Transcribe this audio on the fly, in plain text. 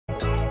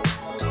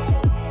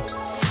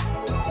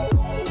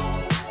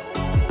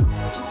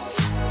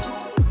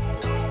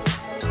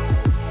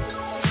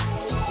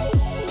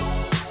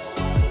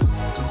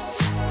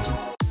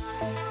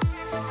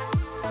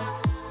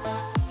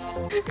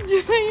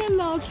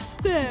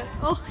Just det!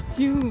 Och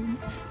June!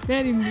 Det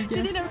är rimligt.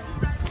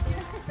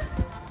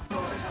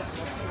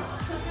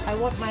 I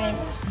want my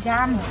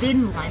damn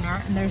bin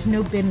liner and there's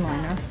no bin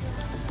liner.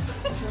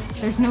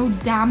 There's no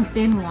damn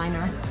bin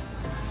liner.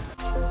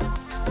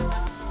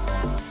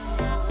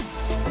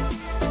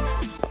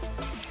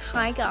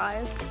 Hi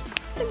guys.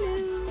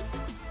 Hello.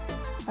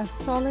 A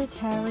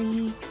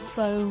solitary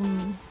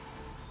foam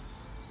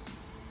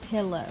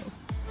pillow.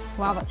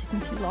 Wow, that took me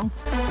too long.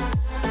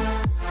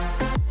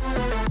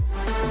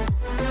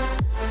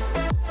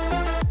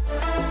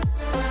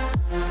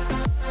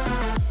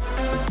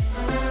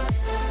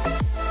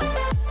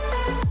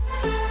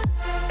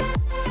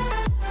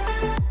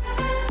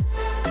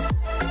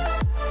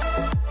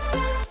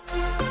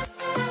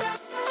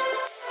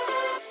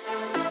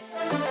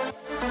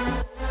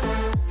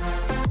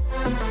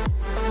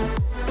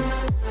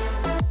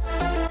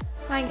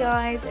 Hi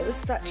guys, it was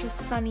such a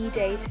sunny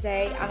day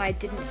today and I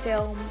didn't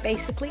film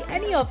basically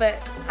any of it,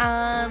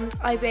 and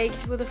I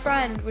baked with a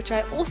friend, which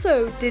I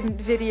also didn't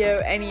video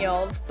any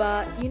of,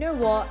 but you know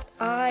what,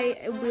 I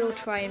will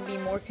try and be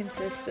more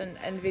consistent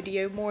and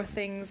video more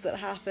things that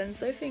happen,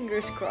 so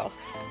fingers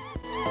crossed.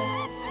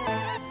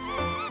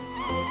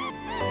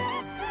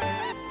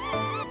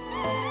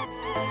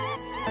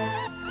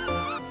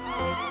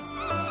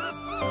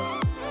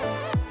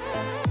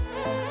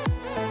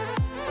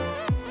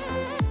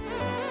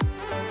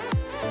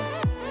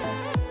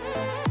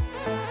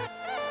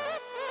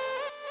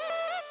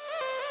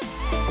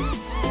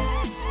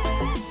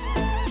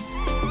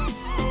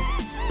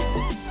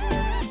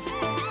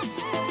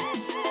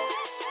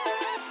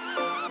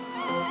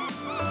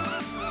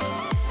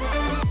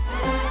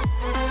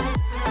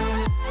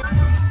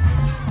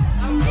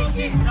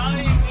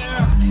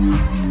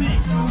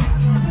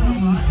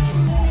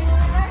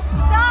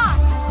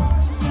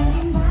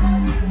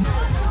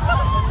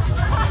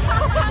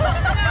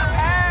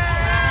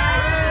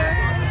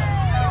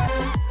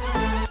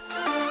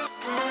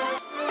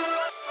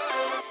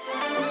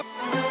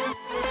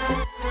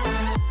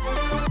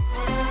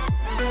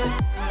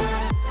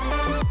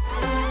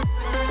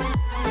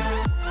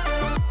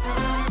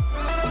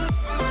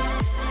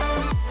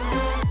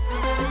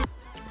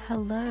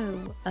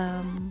 Hello,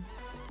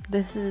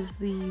 this is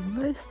the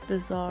most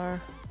bizarre,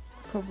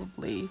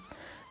 probably,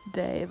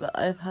 day that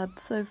I've had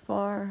so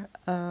far,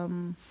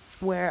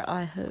 where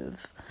I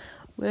have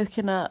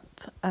woken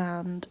up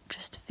and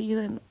just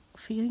feeling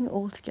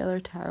altogether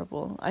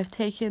terrible. I've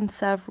taken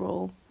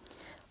several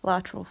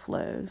lateral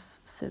flows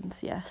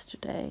since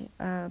yesterday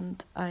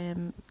and I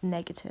am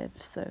negative,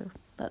 so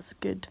that's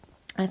good.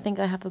 I think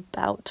I have a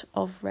bout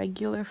of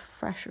regular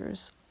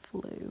freshers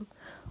flu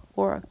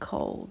or a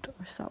cold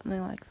or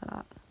something like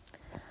that.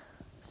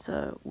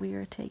 So we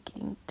are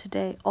taking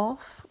today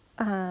off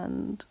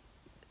and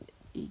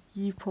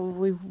you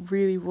probably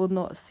really will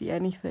not see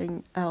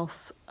anything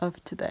else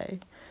of today.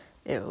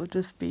 It will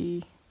just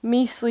be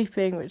me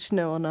sleeping, which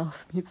no one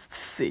else needs to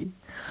see.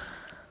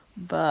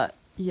 But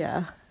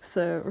yeah,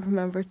 so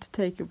remember to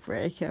take a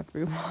break,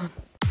 everyone.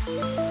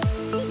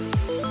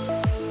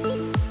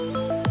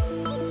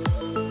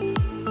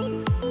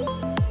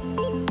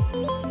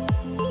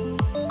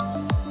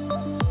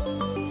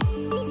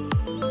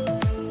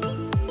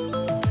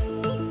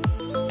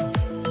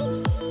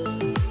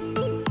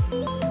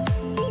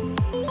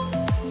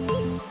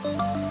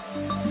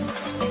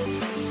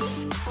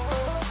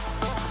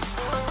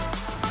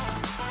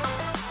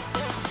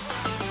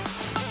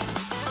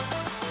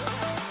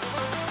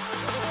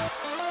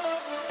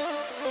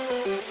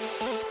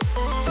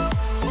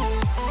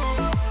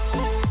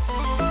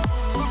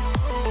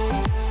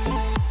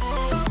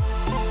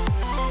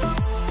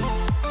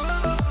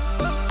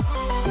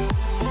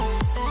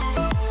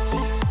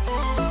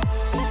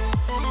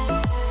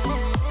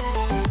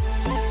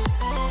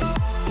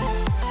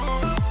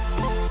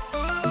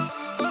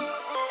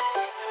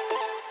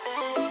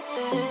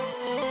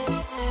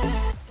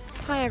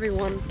 Hi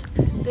everyone,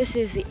 this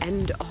is the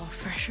end of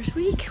Freshers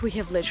Week. We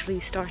have literally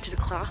started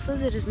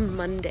classes. It is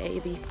Monday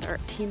the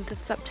 13th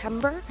of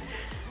September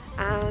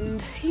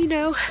and you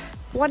know,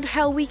 one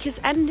hell week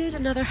has ended,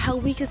 another hell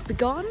week has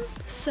begun,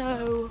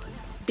 so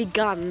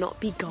begun, not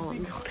be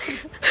gone.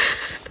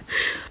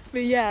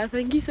 But yeah,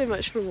 thank you so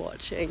much for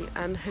watching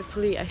and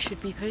hopefully I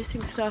should be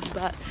posting stuff,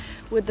 but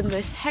with the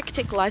most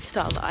hectic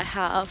lifestyle that I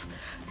have,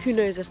 who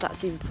knows if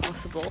that's even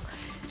possible.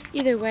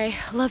 Either way,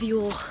 love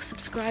you all,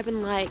 subscribe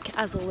and like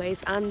as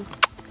always, and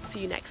see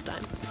you next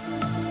time.